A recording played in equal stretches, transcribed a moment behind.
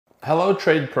Hello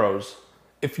trade pros.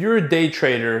 If you're a day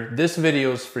trader, this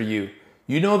video is for you.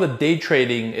 You know that day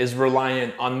trading is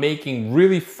reliant on making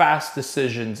really fast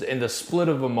decisions in the split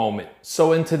of a moment.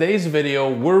 So in today's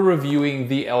video, we're reviewing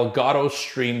the Elgato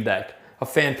Stream Deck, a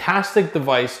fantastic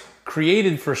device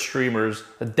created for streamers,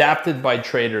 adapted by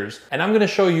traders. And I'm going to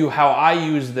show you how I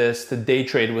use this to day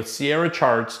trade with Sierra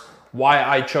charts, why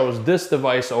I chose this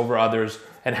device over others,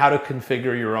 and how to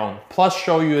configure your own. Plus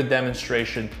show you a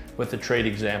demonstration with a trade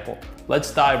example.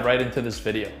 Let's dive right into this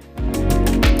video.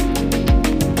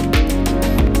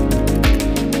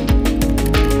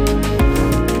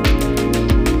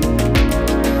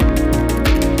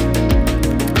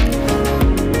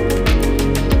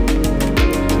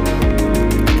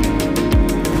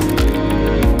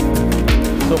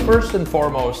 So first and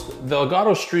foremost, the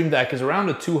Elgato Stream Deck is around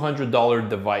a $200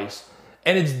 device.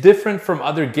 And it's different from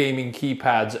other gaming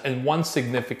keypads in one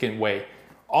significant way.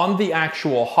 On the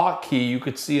actual hotkey, you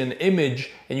could see an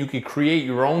image and you could create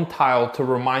your own tile to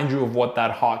remind you of what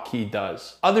that hotkey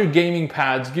does. Other gaming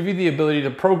pads give you the ability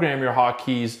to program your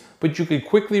hotkeys, but you could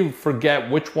quickly forget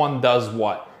which one does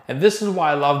what. And this is why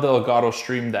I love the Elgato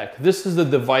Stream Deck. This is the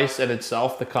device in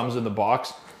itself that comes in the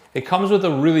box. It comes with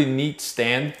a really neat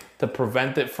stand to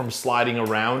prevent it from sliding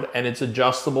around, and it's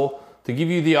adjustable to give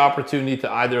you the opportunity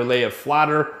to either lay it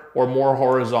flatter or more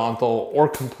horizontal or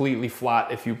completely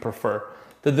flat if you prefer.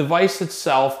 The device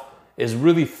itself is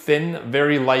really thin,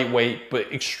 very lightweight,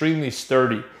 but extremely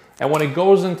sturdy. And when it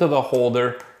goes into the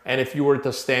holder, and if you were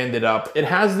to stand it up, it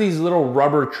has these little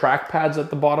rubber track pads at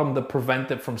the bottom that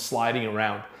prevent it from sliding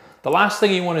around. The last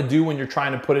thing you want to do when you're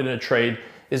trying to put in a trade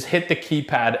is hit the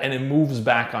keypad and it moves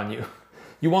back on you.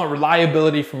 You want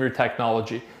reliability from your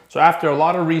technology. So after a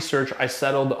lot of research, I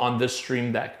settled on this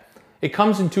Stream Deck. It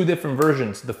comes in two different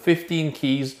versions, the 15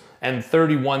 keys and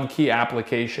 31 key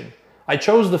application. I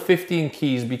chose the 15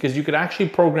 keys because you could actually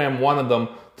program one of them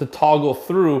to toggle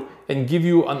through and give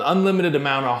you an unlimited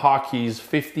amount of hotkeys,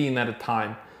 15 at a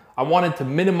time. I wanted to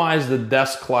minimize the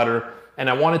desk clutter and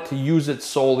I wanted to use it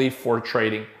solely for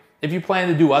trading. If you plan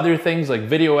to do other things like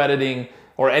video editing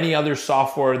or any other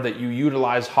software that you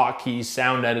utilize hotkeys,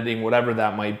 sound editing, whatever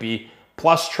that might be,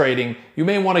 plus trading, you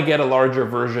may want to get a larger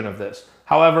version of this.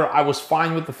 However, I was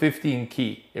fine with the 15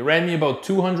 key. It ran me about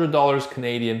 $200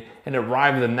 Canadian and it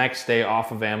arrived the next day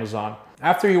off of Amazon.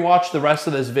 After you watch the rest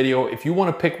of this video, if you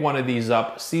want to pick one of these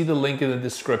up, see the link in the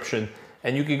description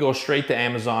and you can go straight to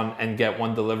Amazon and get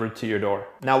one delivered to your door.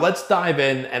 Now let's dive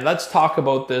in and let's talk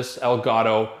about this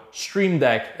Elgato Stream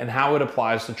Deck and how it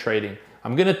applies to trading.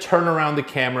 I'm going to turn around the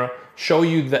camera, show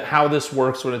you how this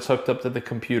works when it's hooked up to the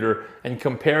computer, and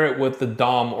compare it with the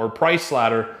DOM or price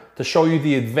ladder to show you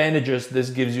the advantages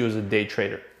this gives you as a day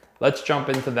trader. Let's jump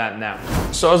into that now.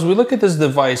 So as we look at this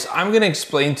device, I'm going to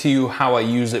explain to you how I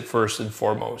use it first and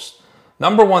foremost.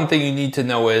 Number one thing you need to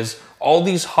know is all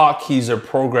these hotkeys are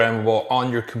programmable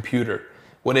on your computer.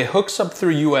 When it hooks up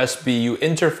through USB, you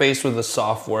interface with the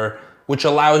software, which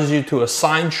allows you to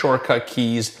assign shortcut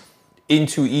keys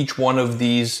into each one of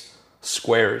these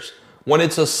squares. When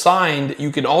it's assigned,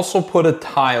 you can also put a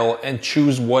tile and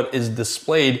choose what is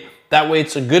displayed. That way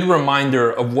it's a good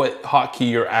reminder of what hotkey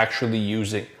you're actually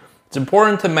using. It's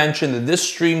important to mention that this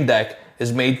Stream Deck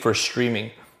is made for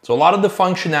streaming. So a lot of the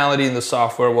functionality in the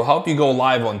software will help you go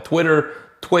live on Twitter,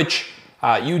 Twitch,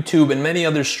 YouTube, and many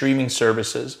other streaming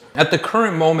services. At the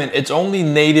current moment, it's only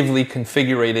natively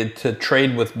configured to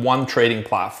trade with one trading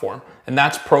platform, and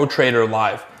that's Pro Trader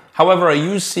Live. However, I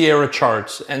use Sierra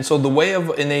charts, and so the way I've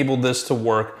enabled this to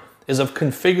work is I've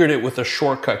configured it with a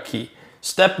shortcut key.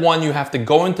 Step one, you have to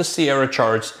go into Sierra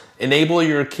charts, enable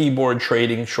your keyboard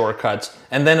trading shortcuts,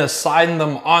 and then assign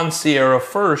them on Sierra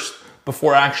first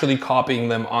before actually copying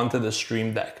them onto the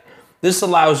Stream Deck. This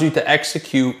allows you to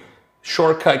execute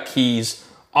shortcut keys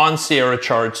on Sierra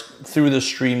charts through the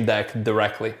Stream Deck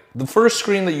directly. The first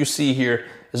screen that you see here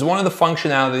is one of the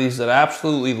functionalities that I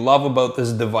absolutely love about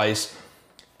this device.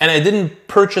 And I didn't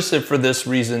purchase it for this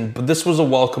reason, but this was a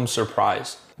welcome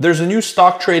surprise. There's a new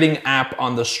stock trading app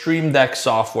on the Stream Deck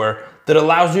software that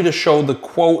allows you to show the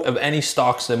quote of any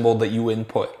stock symbol that you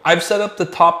input. I've set up the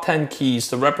top 10 keys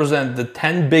to represent the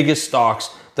 10 biggest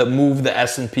stocks that move the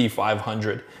S&P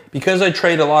 500. Because I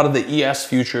trade a lot of the ES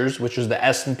futures, which is the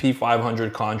S&P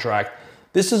 500 contract,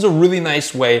 this is a really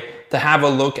nice way to have a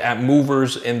look at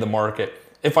movers in the market.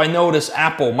 If I notice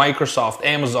Apple, Microsoft,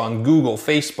 Amazon, Google,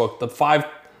 Facebook, the 5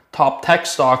 top tech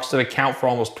stocks that account for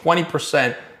almost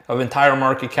 20% of entire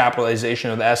market capitalization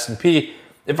of the S&P,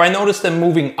 if I notice them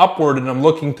moving upward and I'm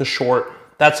looking to short,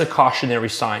 that's a cautionary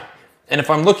sign. And if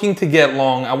I'm looking to get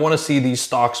long, I want to see these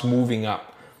stocks moving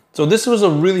up. So this was a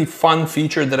really fun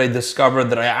feature that I discovered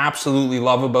that I absolutely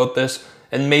love about this.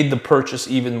 and made the purchase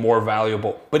even more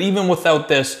valuable. But even without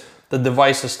this, the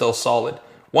device is still solid.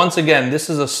 Once again, this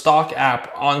is a stock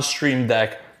app on Stream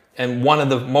Deck and one of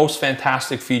the most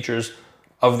fantastic features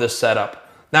of this setup.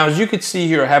 Now, as you can see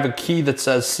here, I have a key that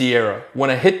says Sierra. When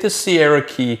I hit the Sierra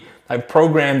key, I've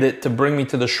programmed it to bring me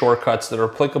to the shortcuts that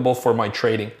are applicable for my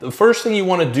trading. The first thing you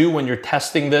want to do when you're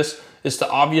testing this is to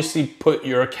obviously put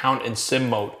your account in sim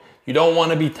mode. You don't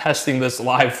want to be testing this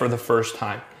live for the first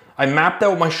time. I mapped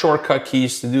out my shortcut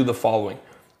keys to do the following.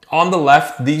 On the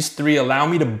left, these three allow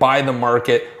me to buy the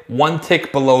market 1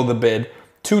 tick below the bid,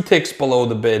 2 ticks below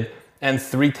the bid, and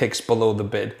 3 ticks below the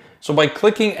bid. So by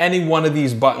clicking any one of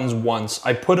these buttons once,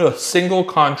 I put a single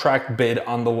contract bid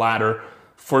on the ladder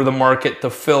for the market to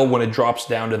fill when it drops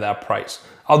down to that price.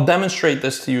 I'll demonstrate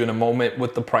this to you in a moment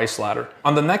with the price ladder.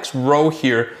 On the next row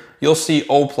here, you'll see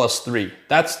O plus 3.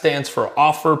 That stands for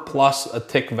offer plus a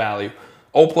tick value.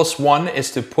 O plus 1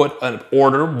 is to put an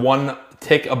order 1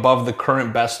 tick above the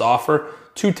current best offer,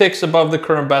 2 ticks above the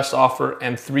current best offer,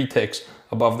 and 3 ticks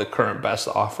above the current best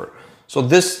offer. So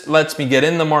this lets me get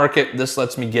in the market, this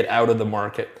lets me get out of the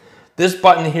market. This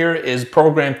button here is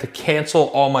programmed to cancel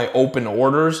all my open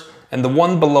orders, and the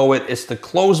one below it is to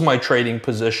close my trading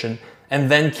position and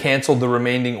then cancel the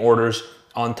remaining orders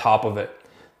on top of it.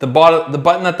 The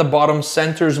button at the bottom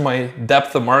centers my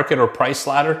depth of market or price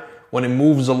ladder. When it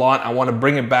moves a lot, I want to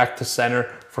bring it back to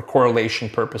center for correlation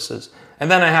purposes.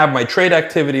 And then I have my trade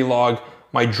activity log,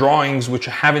 my drawings, which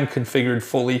I haven't configured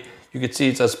fully. You can see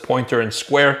it says pointer and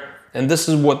square. And this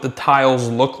is what the tiles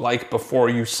look like before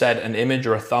you set an image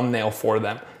or a thumbnail for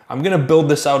them. I'm going to build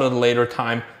this out at a later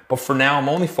time, but for now I'm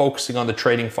only focusing on the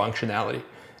trading functionality.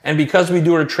 And because we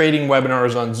do our trading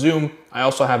webinars on Zoom, I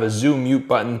also have a Zoom mute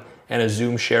button and a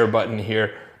Zoom share button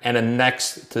here and a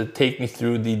next to take me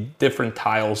through the different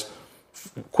tiles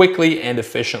quickly and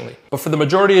efficiently. But for the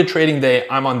majority of trading day,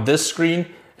 I'm on this screen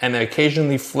and I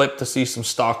occasionally flip to see some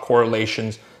stock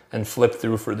correlations and flip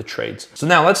through for the trades. So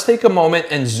now let's take a moment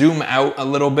and zoom out a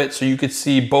little bit so you could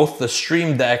see both the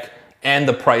Stream Deck and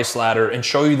the price ladder and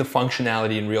show you the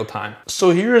functionality in real time. So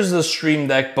here's the Stream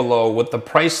Deck below with the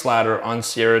price ladder on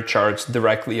Sierra charts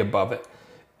directly above it.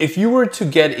 If you were to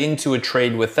get into a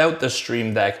trade without the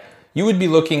Stream Deck, you would be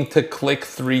looking to click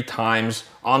 3 times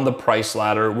on the price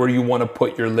ladder where you want to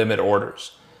put your limit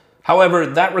orders. However,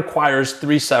 that requires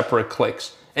 3 separate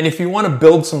clicks. And if you want to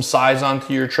build some size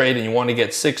onto your trade and you want to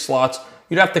get 6 slots,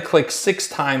 you'd have to click 6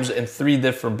 times in 3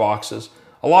 different boxes.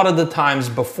 A lot of the times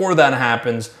before that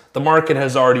happens, the market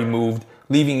has already moved,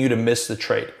 leaving you to miss the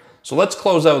trade. So let's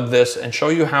close out this and show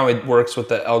you how it works with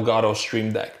the Elgato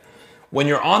Stream Deck. When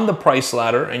you're on the price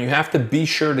ladder, and you have to be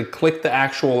sure to click the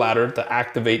actual ladder to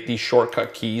activate these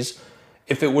shortcut keys,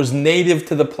 if it was native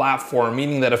to the platform,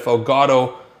 meaning that if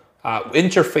Elgato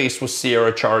interfaced with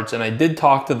Sierra charts, and I did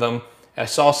talk to them, I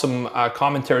saw some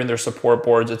commentary in their support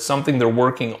boards, it's something they're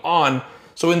working on.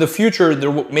 So in the future,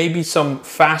 there may be some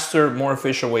faster, more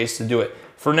efficient ways to do it.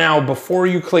 For now, before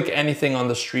you click anything on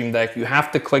the Stream Deck, you have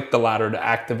to click the ladder to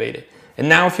activate it. And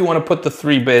now if you want to put the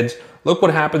 3 bids, look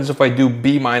what happens if I do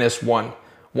B-1.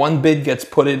 1 bid gets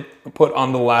put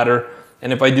on the ladder,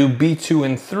 and if I do B2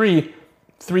 and 3,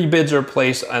 3 bids are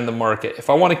placed on the market. If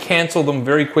I want to cancel them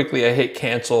very quickly, I hit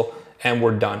cancel and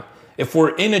we're done. If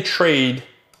we're in a trade,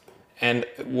 and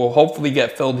we'll hopefully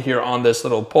get filled here on this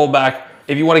little pullback,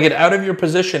 if you want to get out of your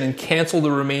position and cancel the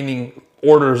remaining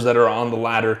orders that are on the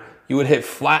ladder, you would hit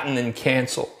flatten and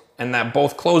cancel, and that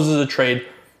both closes the trade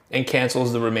and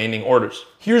cancels the remaining orders.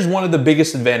 Here's one of the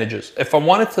biggest advantages. If I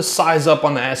wanted to size up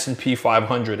on the S&P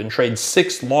 500 and trade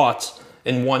 6 lots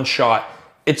in one shot,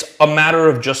 it's a matter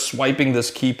of just swiping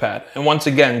this keypad. And once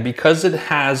again, because it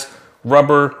has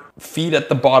rubber feet at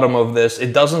the bottom of this,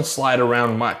 it doesn't slide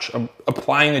around much. I'm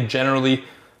applying a generally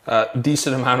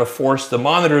decent amount of force. The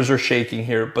monitors are shaking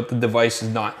here, but the device is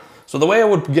not. So the way I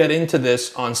would get into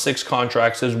this on 6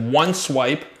 contracts is 1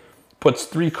 swipe puts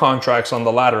 3 contracts on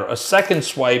the ladder. A second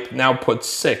swipe now puts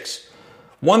 6.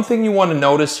 One thing you want to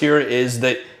notice here is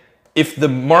that if the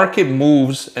market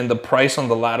moves and the price on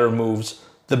the ladder moves,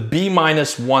 the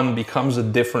B-1 becomes a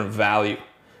different value.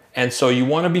 And so you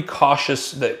want to be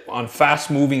cautious that on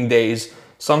fast moving days,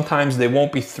 sometimes they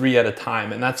won't be 3 at a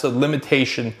time. And that's a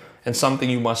limitation and something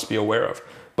you must be aware of.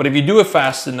 But if you do it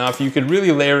fast enough, you could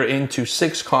really layer into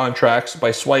 6 contracts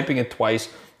by swiping it twice.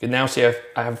 You can now see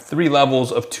I have 3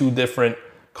 levels of 2 different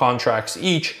contracts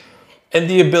each, and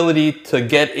the ability to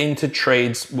get into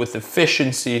trades with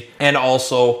efficiency and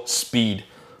also speed.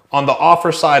 On the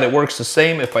offer side, it works the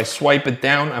same. If I swipe it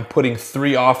down, I'm putting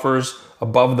 3 offers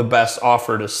above the best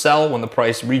offer to sell when the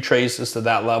price retraces to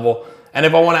that level. And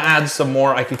if I want to add some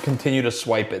more, I could continue to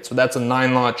swipe it. So that's a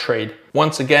 9-lot trade.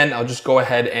 Once again, I'll just go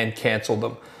ahead and cancel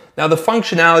them. Now the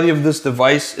functionality of this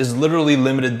device is literally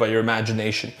limited by your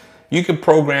imagination. You can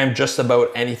program just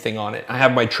about anything on it. I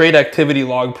have my trade activity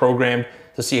log programmed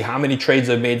to see how many trades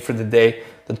I've made for the day,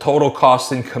 the total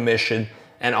cost and commission,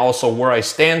 and also where I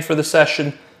stand for the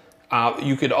session.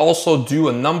 You could also do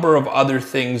a number of other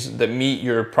things that meet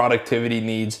your productivity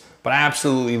needs, but I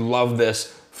absolutely love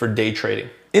this for day trading.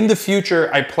 In the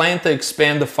future, I plan to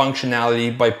expand the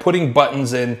functionality by putting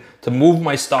buttons in to move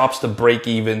my stops to break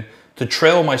even, to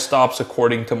trail my stops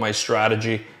according to my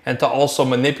strategy, and to also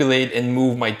manipulate and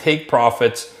move my take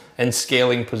profits and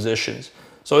scaling positions.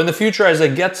 So in the future, as I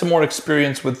get some more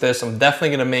experience with this, I'm definitely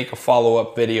gonna make a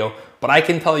follow-up video, but I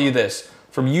can tell you this,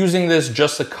 from using this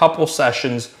just a couple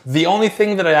sessions, the only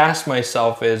thing that I ask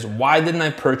myself is, why didn't I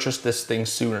purchase this thing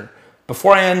sooner?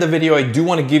 Before I end the video, I do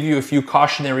want to give you a few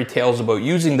cautionary tales about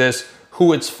using this,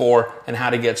 who it's for, and how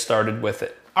to get started with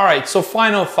it. All right, so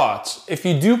final thoughts. If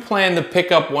you do plan to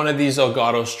pick up one of these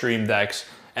Elgato Stream Decks,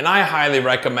 and I highly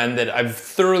recommend it, I've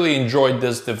thoroughly enjoyed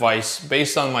this device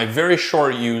based on my very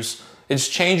short use. It's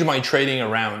changed my trading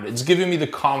around. It's given me the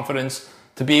confidence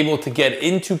to be able to get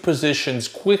into positions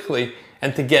quickly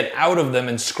and to get out of them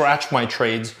and scratch my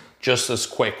trades just as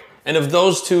quick. And of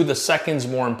those two, the second's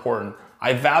more important.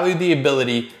 I value the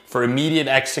ability for immediate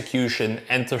execution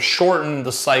and to shorten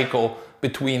the cycle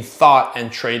between thought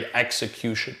and trade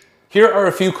execution. Here are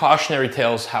a few cautionary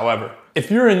tales, however. If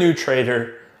you're a new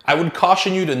trader, I would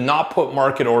caution you to not put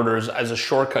market orders as a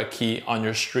shortcut key on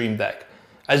your Stream Deck.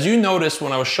 As you noticed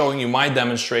when I was showing you my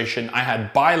demonstration, I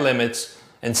had buy limits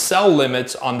and sell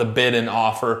limits on the bid and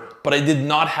offer, but I did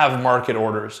not have market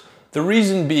orders. The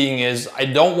reason being is I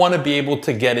don't want to be able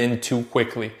to get in too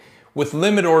quickly. With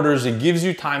limit orders, it gives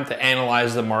you time to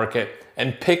analyze the market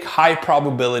and pick high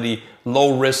probability,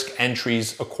 low risk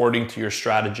entries according to your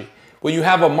strategy. When you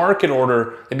have a market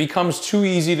order, it becomes too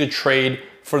easy to trade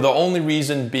for the only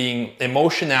reason being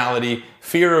emotionality,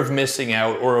 fear of missing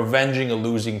out, or avenging a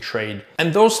losing trade.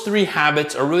 And those three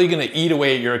habits are really gonna eat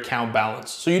away at your account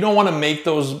balance. So you don't wanna make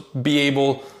those be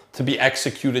able to be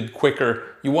executed quicker.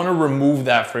 You wanna remove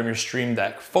that from your Stream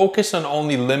Deck. Focus on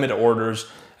only limit orders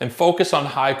and focus on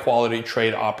high quality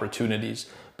trade opportunities.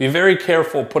 Be very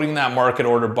careful putting that market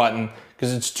order button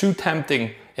because it's too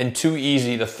tempting and too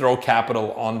easy to throw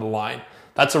capital on the line.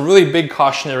 That's a really big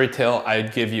cautionary tale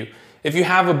I'd give you. If you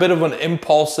have a bit of an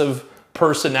impulsive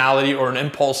personality or an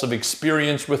impulsive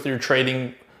experience with your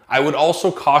trading, I would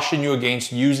also caution you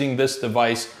against using this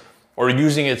device or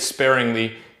using it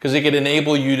sparingly because it could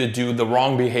enable you to do the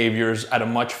wrong behaviors at a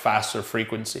much faster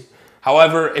frequency.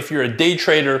 However, if you're a day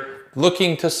trader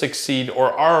looking to succeed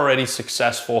or are already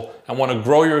successful and want to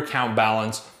grow your account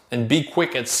balance and be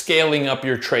quick at scaling up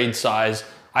your trade size,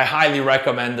 I highly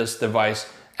recommend this device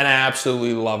and I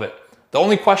absolutely love it. The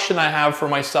only question I have for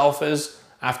myself is,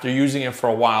 after using it for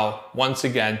a while, once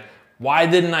again, why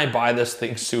didn't I buy this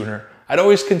thing sooner? I'd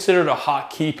always considered a hot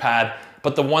keypad,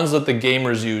 but the ones that the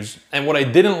gamers use. And what I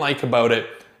didn't like about it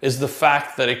is the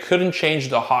fact that it couldn't change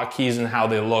the hotkeys and how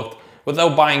they looked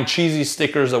without buying cheesy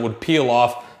stickers that would peel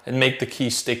off and make the key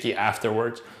sticky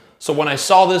afterwards. So when I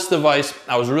saw this device,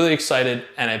 I was really excited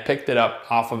and I picked it up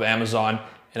off of Amazon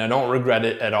and I don't regret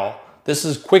it at all. This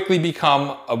has quickly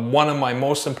become one of my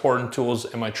most important tools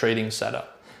in my trading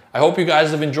setup. I hope you guys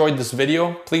have enjoyed this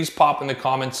video. Please pop in the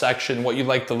comment section what you'd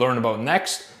like to learn about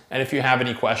next and if you have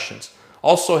any questions.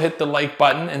 Also hit the like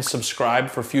button and subscribe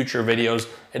for future videos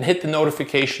and hit the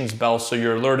notifications bell so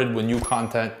you're alerted when new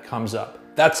content comes up.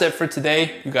 That's it for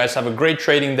today. You guys have a great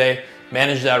trading day.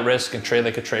 Manage that risk and trade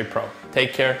like a trade pro.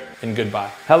 Take care and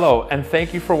goodbye. Hello, and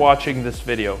thank you for watching this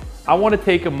video. I want to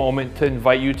take a moment to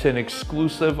invite you to an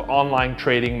exclusive online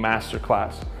trading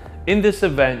masterclass. In this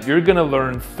event, you're going to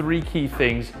learn 3 key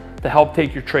things to help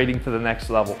take your trading to the next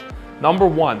level. Number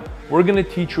 1, we're going to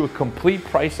teach you a complete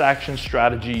price action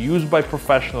strategy used by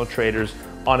professional traders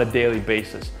on a daily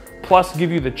basis, plus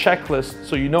give you the checklist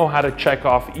so you know how to check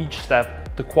off each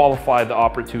step to qualify the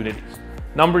opportunities.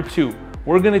 Number 2,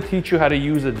 we're going to teach you how to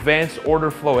use advanced order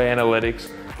flow analytics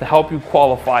to help you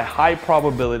qualify high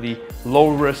probability, low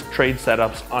risk trade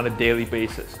setups on a daily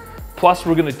basis. Plus,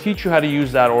 we're going to teach you how to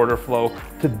use that order flow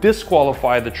to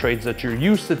disqualify the trades that you're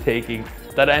used to taking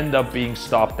that end up being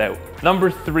stopped out. Number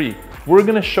 3, we're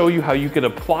going to show you how you can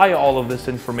apply all of this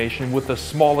information with a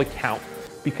small account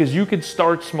because you can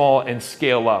start small and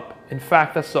scale up. In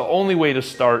fact, that's the only way to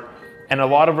start. And a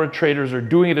lot of our traders are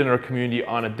doing it in our community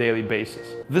on a daily basis.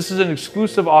 This is an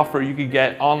exclusive offer you can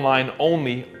get online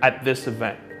only at this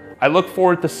event. I look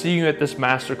forward to seeing you at this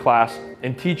masterclass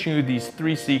and teaching you these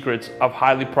 3 secrets of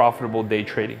highly profitable day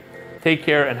trading. Take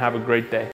care and have a great day.